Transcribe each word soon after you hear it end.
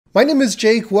My name is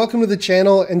Jake, welcome to the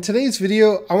channel. In today's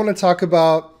video, I want to talk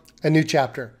about a new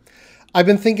chapter. I've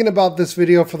been thinking about this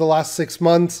video for the last 6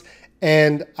 months,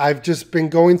 and I've just been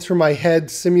going through my head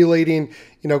simulating,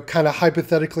 kind of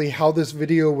hypothetically how this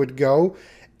video would go.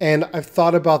 And I've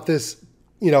thought about this,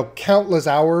 countless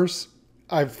hours.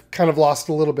 I've kind of lost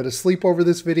a little bit of sleep over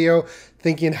this video,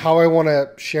 thinking how I want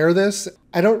to share this.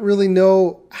 I don't really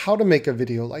know how to make a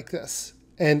video like this.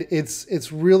 And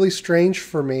it's really strange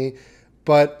for me.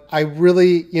 But I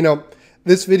really,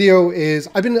 this video is,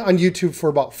 I've been on YouTube for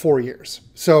about 4 years.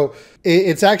 So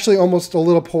it's actually almost a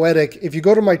little poetic. If you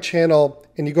go to my channel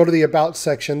and you go to the About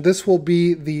section, this will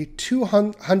be the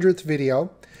 200th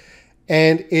video.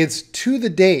 And it's to the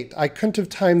date. I couldn't have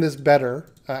timed this better.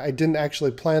 I didn't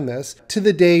actually plan this. To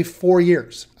the day, 4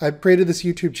 years. I created this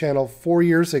YouTube channel 4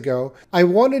 years ago. I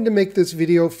wanted to make this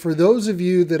video for those of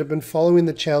you that have been following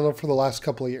the channel for the last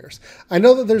couple of years. I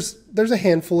know that there's a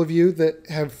handful of you that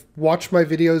have watched my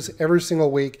videos every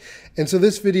single week. And so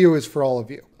this video is for all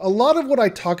of you. A lot of what I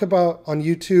talk about on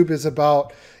YouTube is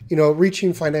about,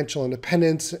 reaching financial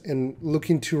independence and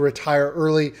looking to retire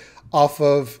early off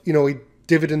of, a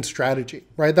dividend strategy,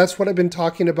 right? That's what I've been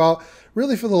talking about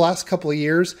really for the last couple of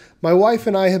years. My wife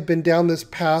and I have been down this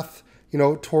path,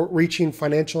 toward reaching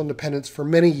financial independence for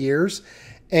many years.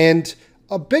 And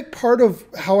a big part of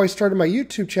how I started my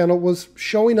YouTube channel was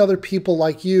showing other people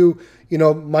like you,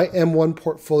 my M1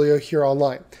 portfolio here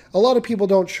online. A lot of people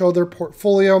don't show their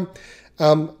portfolio.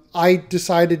 I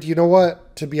decided,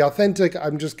 to be authentic,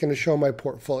 I'm just going to show my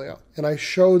portfolio. And I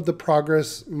showed the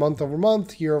progress month over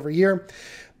month, year over year.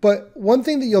 But one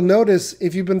thing that you'll notice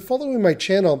if you've been following my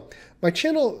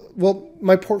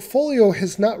portfolio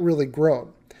has not really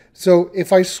grown. So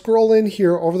if I scroll in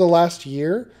here over the last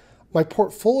year, my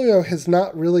portfolio has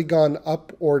not really gone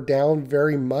up or down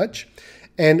very much.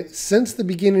 And since the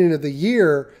beginning of the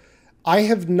year, I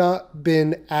have not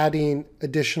been adding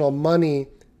additional money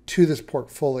to this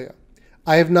portfolio.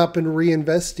 I have not been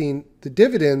reinvesting the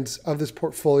dividends of this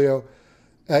portfolio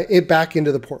back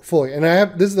into the portfolio.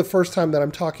 And this is the first time that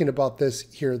I'm talking about this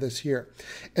year.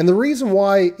 And the reason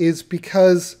why is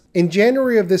because in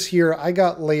January of this year, I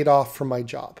got laid off from my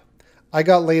job. I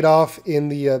got laid off in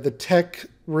the tech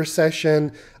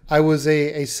recession. I was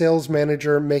a sales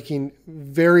manager making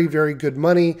very, very good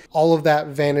money. All of that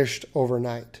vanished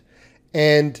overnight.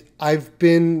 And I've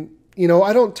been,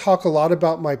 I don't talk a lot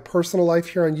about my personal life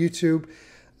here on YouTube.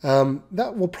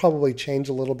 That will probably change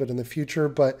a little bit in the future,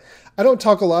 but I don't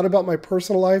talk a lot about my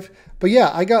personal life. But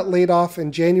yeah, I got laid off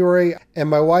in January, and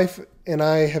my wife and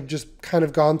I have just kind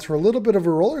of gone through a little bit of a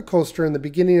roller coaster in the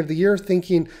beginning of the year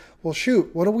thinking, well,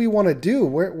 shoot, what do we want to do?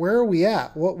 Where are we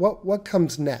at? What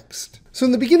comes next? So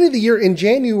in the beginning of the year, in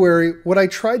January, what I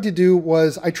tried to do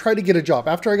was I tried to get a job.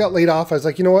 After I got laid off, I was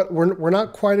like, you know what? We're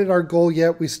not quite at our goal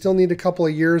yet. We still need a couple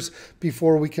of years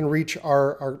before we can reach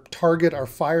our target, our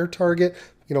FIRE target,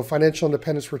 financial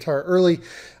independence, retire early.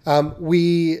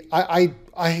 I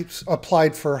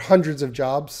applied for hundreds of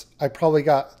jobs. I probably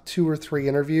got 2 or 3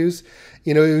 interviews.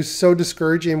 It was so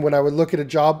discouraging when I would look at a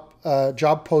job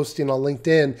posting on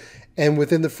LinkedIn, and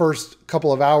within the first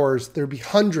couple of hours, there'd be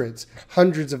hundreds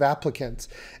of applicants.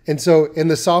 And so in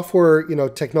the software,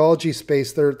 technology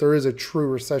space, there is a true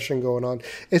recession going on,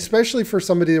 especially for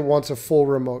somebody that wants a full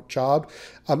remote job.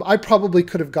 I probably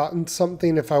could have gotten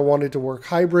something if I wanted to work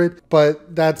hybrid,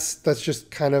 but that's just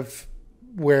kind of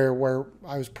where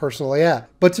I was personally at.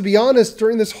 But to be honest,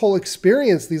 during this whole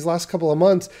experience, these last couple of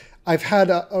months, I've had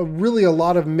really a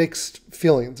lot of mixed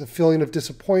feelings, a feeling of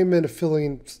disappointment, a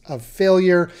feeling of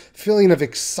failure, feeling of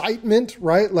excitement,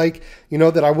 right? Like,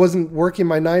 that I wasn't working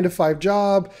my 9-to-5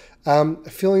 job,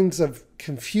 feelings of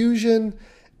confusion,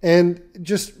 and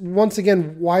just once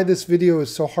again, why this video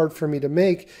is so hard for me to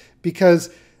make, because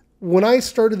when I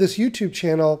started this YouTube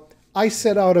channel, I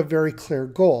set out a very clear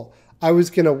goal. I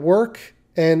was going to work,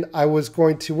 and I was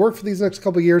going to work for these next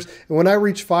couple of years. And when I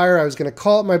reached FIRE, I was going to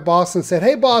call up my boss and said,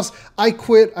 hey boss, I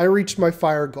quit. I reached my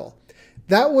FIRE goal.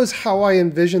 That was how I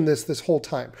envisioned this whole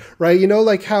time, right?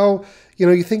 Like how,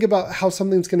 you think about how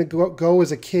something's going to go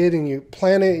as a kid, and you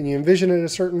plan it and you envision it a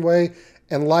certain way,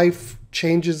 and life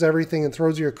changes everything and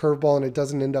throws you a curveball, and it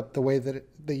doesn't end up the way that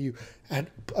you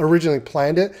had originally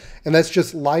planned it. And that's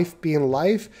just life being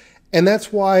life. And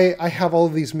that's why I have all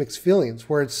of these mixed feelings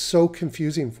where it's so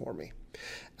confusing for me.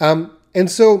 And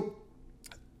so,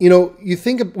 we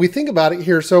think about it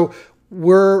here. So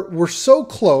we're so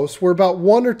close. We're about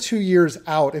 1 or 2 years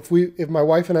out. If my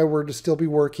wife and I were to still be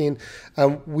working,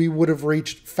 we would have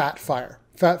reached FIRE.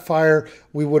 Fat Fire,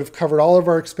 we would have covered all of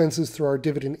our expenses through our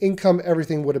dividend income.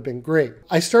 Everything would have been great.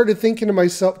 I started thinking to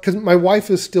myself, because my wife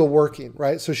is still working,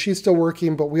 right? So she's still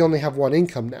working, but we only have one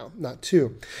income now, not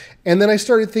two. And then I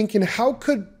started thinking, how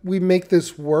could we make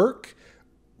this work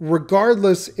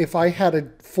regardless if I had a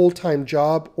full-time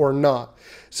job or not?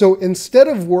 So instead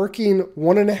of working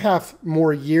 1.5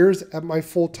 more years at my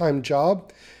full-time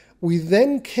job, we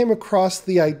then came across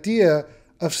the idea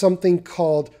of something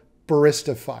called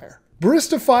Barista Fire.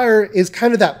 Barista Fire is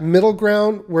kind of that middle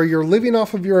ground where you're living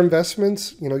off of your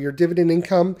investments, your dividend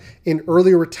income in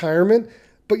early retirement,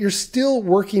 but you're still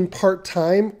working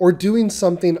part-time or doing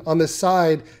something on the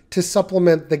side to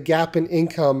supplement the gap in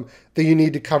income that you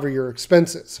need to cover your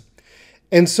expenses.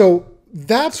 And so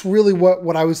that's really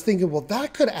what I was thinking, well,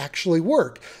 that could actually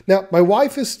work. Now, my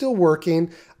wife is still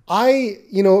working. I,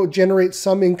 generate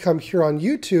some income here on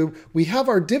YouTube. We have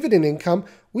our dividend income.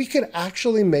 We could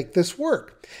actually make this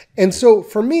work. And so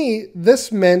for me,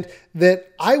 this meant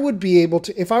that I would be able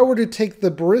to, if I were to take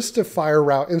the Barista Fire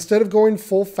route, instead of going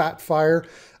full Fat Fire,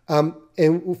 and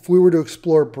if we were to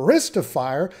explore Barista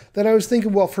Fire, then I was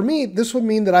thinking, well, for me, this would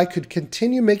mean that I could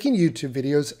continue making YouTube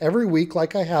videos every week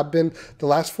like I have been the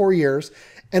last 4 years,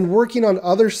 and working on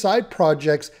other side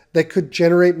projects that could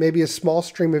generate maybe a small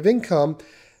stream of income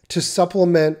to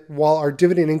supplement while our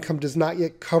dividend income does not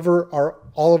yet cover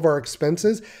all of our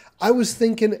expenses. I was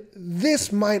thinking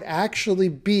this might actually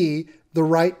be the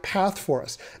right path for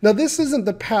us. Now, this isn't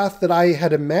the path that I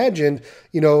had imagined,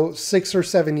 6 or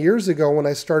 7 years ago when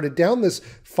I started down this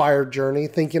fire journey,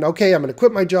 thinking, okay, I'm going to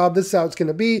quit my job. This is how it's going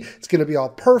to be. It's going to be all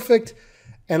perfect.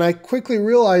 And I quickly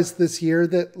realized this year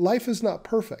that life is not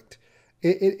perfect.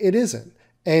 It isn't.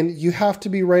 And you have to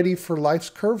be ready for life's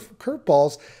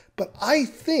curveballs. But I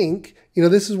think,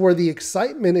 this is where the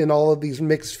excitement in all of these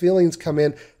mixed feelings come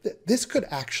in, that this could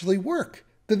actually work,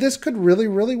 that this could really,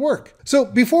 really work. So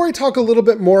before I talk a little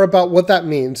bit more about what that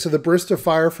means, so the Barista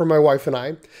Fire for my wife and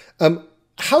I,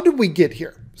 how did we get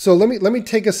here? So let me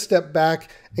take a step back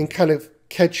and kind of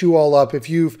catch you all up. If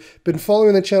you've been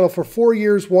following the channel for 4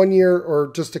 years, 1 year,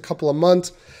 or just a couple of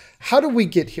months, how did we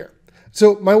get here?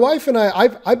 So my wife and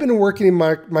I've been working in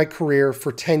my career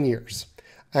for 10 years.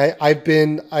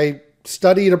 I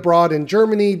studied abroad in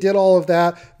Germany, did all of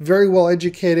that, very well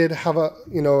educated, have a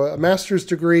master's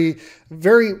degree,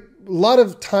 a lot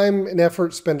of time and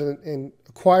effort spent in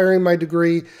acquiring my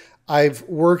degree. I've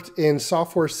worked in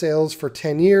software sales for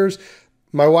 10 years.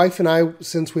 My wife and I,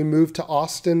 since we moved to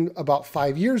Austin about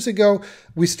 5 years ago,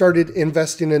 we started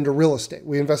investing into real estate.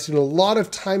 We invested a lot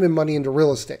of time and money into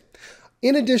real estate.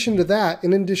 In addition to that,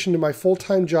 in addition to my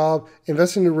full-time job,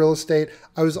 investing in real estate,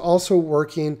 I was also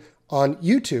working on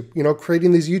YouTube,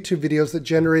 creating these YouTube videos that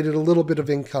generated a little bit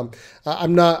of income.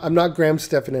 I'm not Graham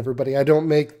Stephan, everybody. I don't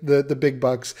make the big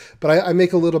bucks, but I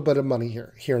make a little bit of money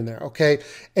here and there, okay?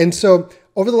 And so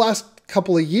over the last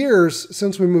couple of years,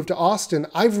 since we moved to Austin,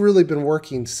 I've really been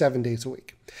working 7 days a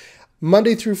week.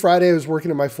 Monday through Friday, I was working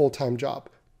at my full-time job.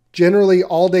 Generally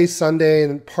all day Sunday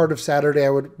and part of Saturday, I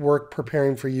would work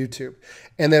preparing for YouTube.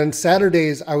 And then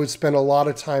Saturdays, I would spend a lot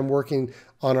of time working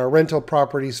on our rental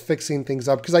properties, fixing things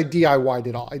up, because I DIY'd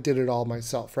it all. I did it all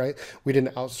myself, right? We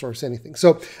didn't outsource anything.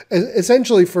 So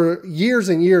essentially for years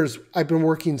and years, I've been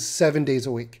working 7 days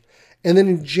a week. And then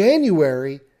in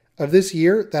January of this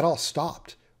year, that all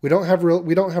stopped. We don't have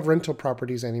rental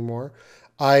properties anymore.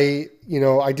 I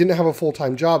didn't have a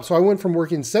full-time job. So I went from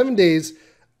working 7 days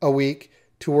a week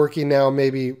to working now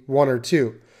maybe 1 or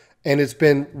 2. And it's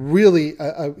been really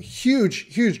a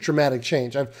huge, dramatic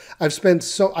change. I spent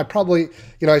so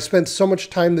much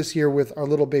time this year with our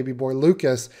little baby boy,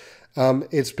 Lucas.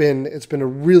 It's been a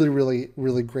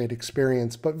really great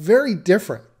experience, but very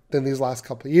different than these last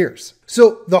couple of years.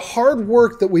 So the hard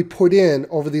work that we put in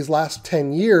over these last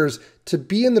 10 years to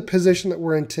be in the position that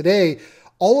we're in today,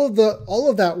 all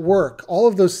of that work, all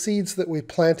of those seeds that we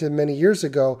planted many years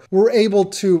ago, we're able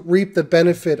to reap the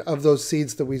benefit of those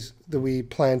seeds that we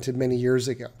planted many years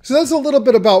ago. So that's a little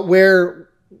bit about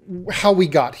how we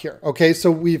got here. Okay, so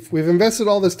we've invested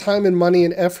all this time and money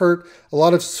and effort. A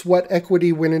lot of sweat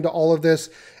equity went into all of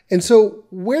this. And so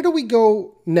where do we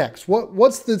go next?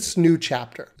 What's this new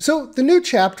chapter? So the new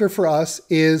chapter for us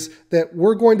is that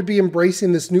we're going to be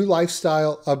embracing this new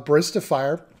lifestyle of Barista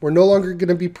Fire. We're no longer going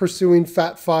to be pursuing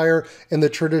Fat Fire in the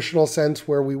traditional sense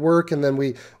where we work and then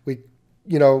we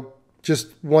just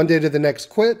one day to the next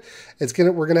quit.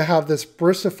 We're going to have this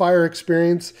Barista Fire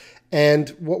experience. And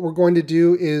what we're going to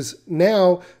do is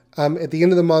now, at the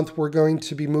end of the month, we're going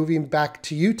to be moving back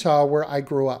to Utah where I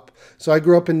grew up. So I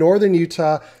grew up in northern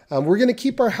Utah. We're going to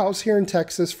keep our house here in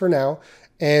Texas for now.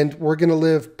 And we're going to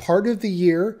live part of the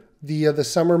year, the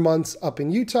summer months up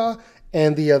in Utah,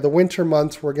 and the winter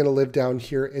months we're going to live down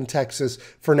here in Texas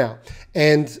for now.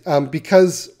 And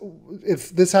because if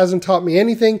this hasn't taught me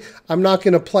anything, I'm not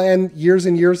going to plan years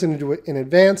and years in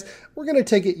advance. We're going to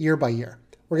take it year by year.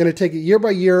 We're going to take it year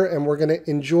by year, and we're going to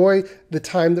enjoy the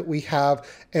time that we have.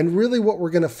 And really what we're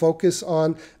going to focus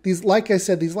on, these, like I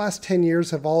said, these last 10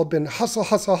 years have all been hustle,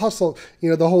 hustle, hustle. You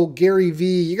know, the whole Gary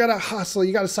V, you got to hustle,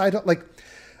 you got to side hustle. Like,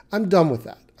 I'm done with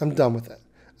that. I'm done with it.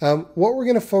 What we're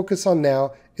going to focus on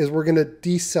now is we're going to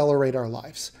decelerate our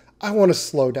lives. I want to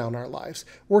slow down our lives.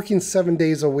 Working 7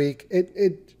 days a week,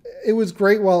 it was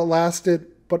great while it lasted,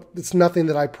 but it's nothing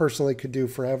that I personally could do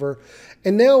forever.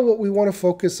 And now what we want to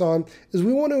focus on is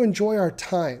we want to enjoy our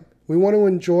time. We want to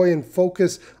enjoy and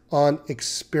focus on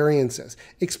experiences.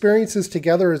 Experiences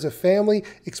together as a family,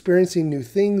 experiencing new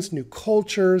things, new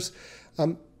cultures.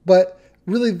 But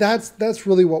really, that's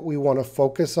really what we want to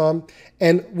focus on.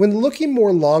 And when looking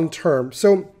more long-term,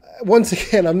 so once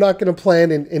again, I'm not going to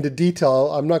plan into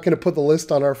detail. I'm not going to put the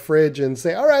list on our fridge and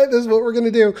say, all right, this is what we're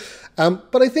going to do.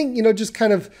 But I think, you know, just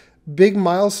kind of big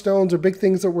milestones or big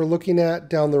things that we're looking at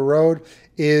down the road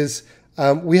is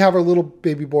we have our little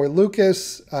baby boy,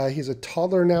 Lucas. He's a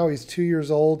toddler now. He's 2 years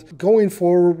old. Going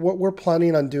forward, what we're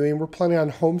planning on doing, we're planning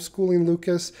on homeschooling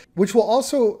Lucas, which will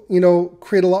also, you know,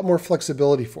 create a lot more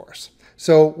flexibility for us.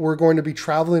 So we're going to be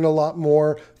traveling a lot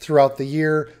more throughout the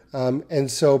year. And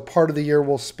so part of the year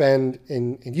we'll spend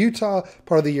in Utah,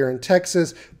 part of the year in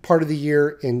Texas, part of the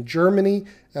year in Germany,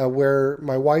 where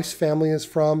my wife's family is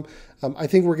from. I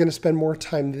think we're going to spend more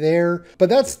time there, but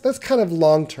that's kind of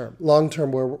long-term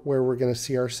where we're going to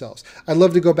see ourselves. I'd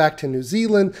love to go back to New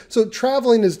Zealand. So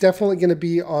traveling is definitely going to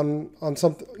be on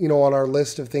something, you know, on our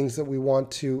list of things that we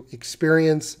want to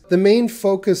experience. The main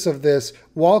focus of this,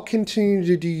 while continuing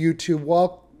to do YouTube,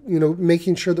 while, you know,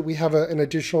 making sure that we have an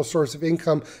additional source of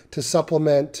income to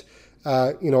supplement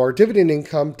you know, our dividend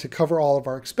income to cover all of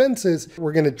our expenses,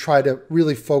 we're going to try to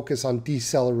really focus on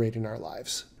decelerating our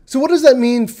lives. So what does that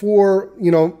mean for,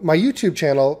 you know, my YouTube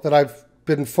channel that I've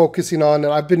been focusing on,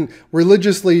 and I've been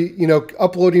religiously, you know,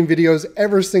 uploading videos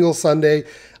every single Sunday.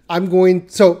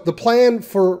 So the plan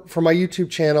for my YouTube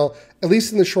channel, at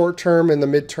least in the short term and the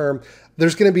midterm,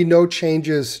 there's going to be no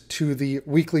changes to the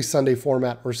weekly Sunday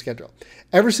format or schedule.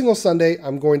 Every single Sunday,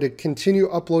 I'm going to continue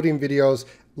uploading videos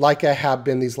like I have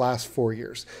been these last 4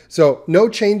 years. So no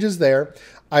changes there.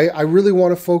 I really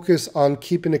want to focus on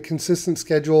keeping a consistent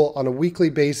schedule on a weekly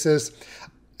basis.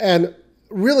 And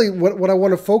really what I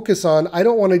want to focus on, I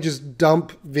don't want to just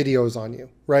dump videos on you,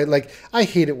 right? Like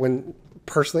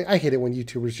personally, I hate it when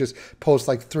YouTubers just post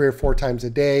like 3 or 4 times a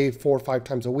day, 4 or 5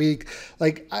 times a week.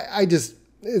 Like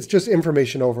it's just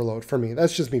information overload for me.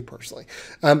 That's just me personally.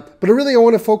 But I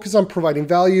want to focus on providing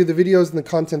value. The videos and the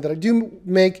content that I do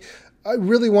make, I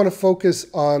really want to focus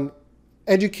on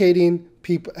educating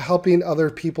people, helping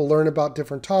other people learn about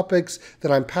different topics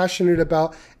that I'm passionate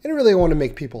about. And really, I want to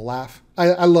make people laugh.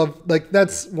 I love, like,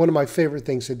 that's one of my favorite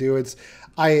things to do.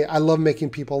 I love making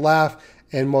people laugh.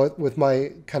 And with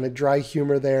my kind of dry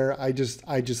humor there, I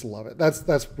just love it.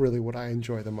 That's really what I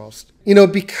enjoy the most. You know,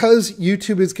 because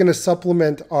YouTube is going to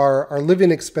supplement our living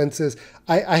expenses,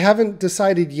 I haven't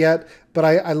decided yet, but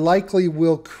I likely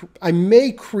will. I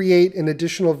may create an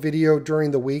additional video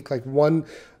during the week, like one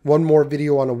more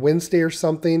video on a Wednesday or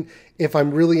something, if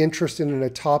I'm really interested in a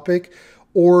topic.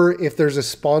 Or if there's a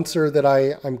sponsor that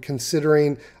I'm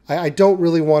considering. I don't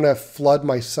really want to flood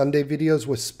my Sunday videos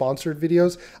with sponsored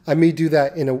videos. I may do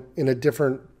that in a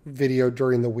different video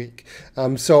during the week.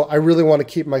 So I really want to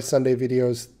keep my Sunday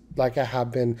videos like I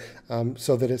have been,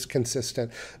 so that it's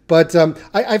consistent. But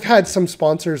I've had some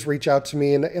sponsors reach out to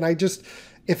me, and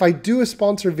if I do a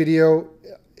sponsored video,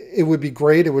 it would be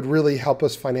great. It would really help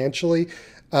us financially.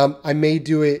 I may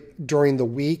do it during the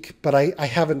week, but I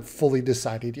haven't fully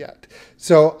decided yet.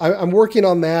 So I'm working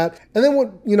on that. And then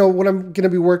what I'm going to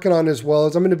be working on as well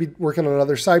is I'm going to be working on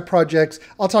other side projects.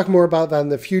 I'll talk more about that in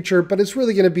the future, but it's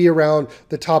really going to be around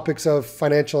the topics of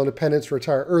financial independence,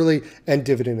 retire early, and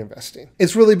dividend investing.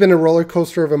 It's really been a roller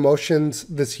coaster of emotions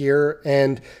this year.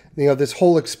 And, this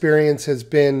whole experience has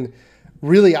been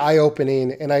really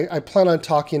eye-opening, and I plan on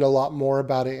talking a lot more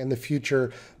about it in the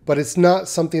future, but it's not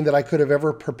something that I could have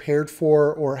ever prepared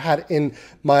for or had in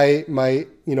my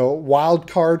wild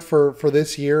card for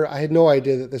this year. I had no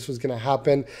idea that this was going to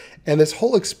happen. And this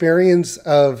whole experience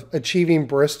of achieving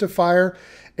Barista Fire,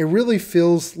 it really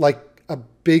feels like a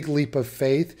big leap of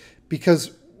faith,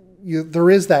 because there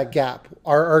is that gap.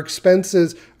 Our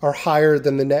expenses are higher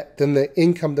than the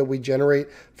income that we generate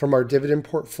from our dividend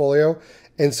portfolio.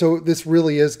 And so this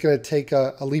really is going to take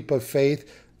a leap of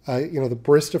faith, the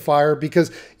Barista Fire, because,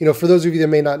 for those of you that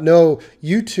may not know,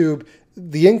 YouTube,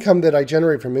 the income that I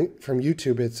generate from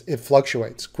YouTube, it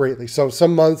fluctuates greatly. So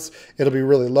some months it'll be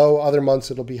really low, other months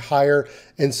it'll be higher.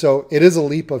 And so it is a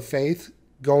leap of faith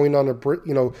going on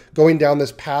going down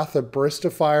this path of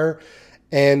barista fire.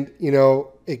 And,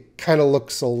 it kind of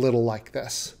looks a little like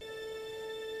this.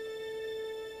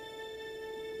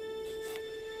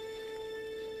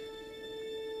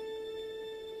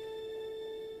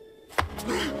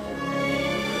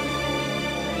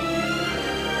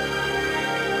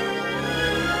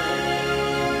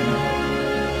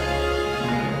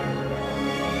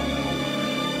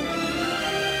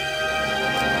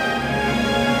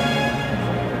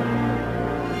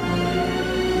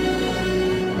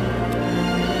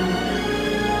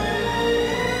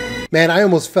 Man, I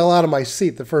almost fell out of my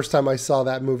seat the first time I saw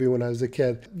that movie when I was a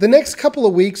kid. The next couple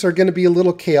of weeks are going to be a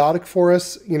little chaotic for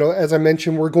us. As I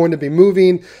mentioned, we're going to be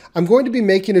moving. I'm going to be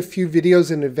making a few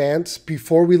videos in advance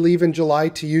before we leave in July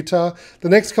to Utah. The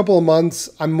next couple of months,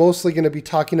 I'm mostly going to be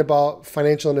talking about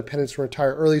financial independence and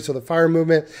retire early, so the FIRE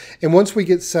movement. And once we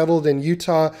get settled in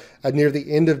Utah near the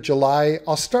end of July,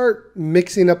 I'll start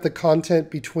mixing up the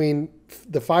content between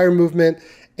the FIRE movement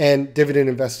and dividend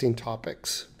investing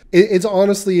topics. It's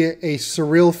honestly a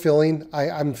surreal feeling.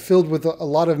 I'm filled with a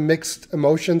lot of mixed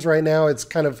emotions right now. This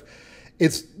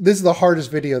is the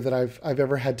hardest video that I've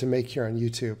ever had to make here on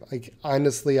YouTube.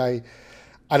 Honestly,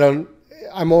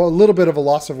 I'm a little bit of a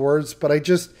loss of words, but I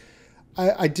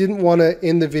didn't want to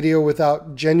end the video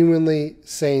without genuinely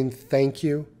saying thank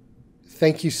you.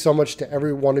 Thank you so much to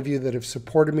every one of you that have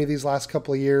supported me these last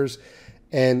couple of years.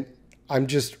 And I'm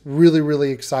just really,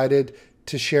 really excited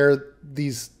to share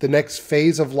the next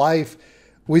phase of life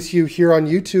with you here on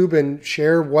YouTube and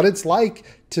share what it's like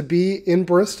to be in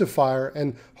barista fire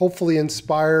and hopefully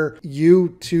inspire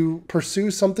you to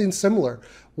pursue something similar,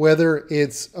 whether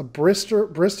it's a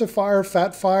barista fire,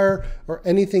 fat fire, or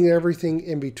anything and everything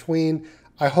in between.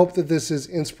 I hope that this is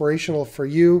inspirational for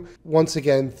you. Once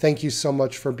again, thank you so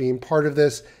much for being part of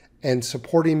this and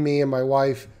supporting me and my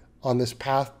wife on this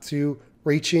path to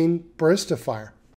reaching barista fire.